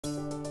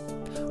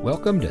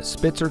Welcome to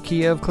Spitzer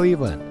Kia of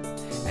Cleveland,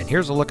 and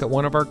here's a look at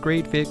one of our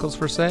great vehicles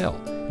for sale,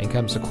 and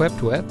comes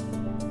equipped with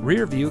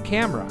rear view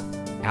camera,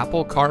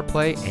 Apple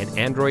CarPlay and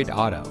Android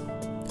Auto,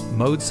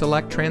 mode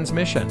select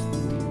transmission,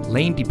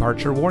 lane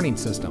departure warning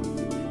system,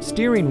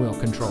 steering wheel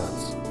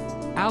controls,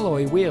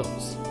 alloy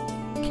wheels,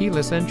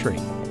 keyless entry,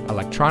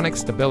 electronic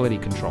stability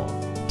control,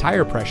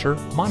 tire pressure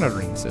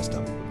monitoring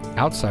system,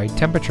 outside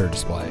temperature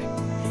display,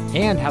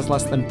 and has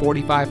less than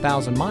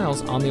 45,000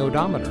 miles on the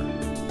odometer.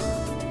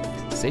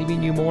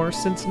 Saving you more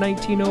since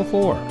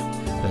 1904.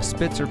 The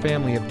Spitzer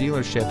family of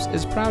dealerships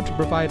is proud to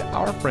provide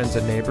our friends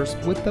and neighbors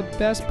with the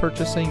best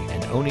purchasing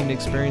and owning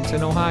experience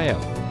in Ohio.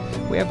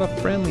 We have a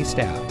friendly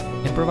staff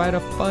and provide a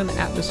fun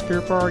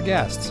atmosphere for our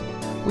guests.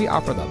 We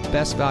offer the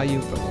best value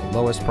for the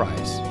lowest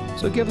price.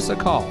 So give us a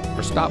call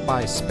or stop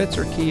by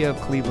Spitzer Kia of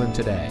Cleveland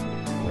today,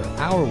 where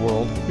our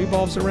world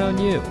revolves around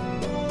you.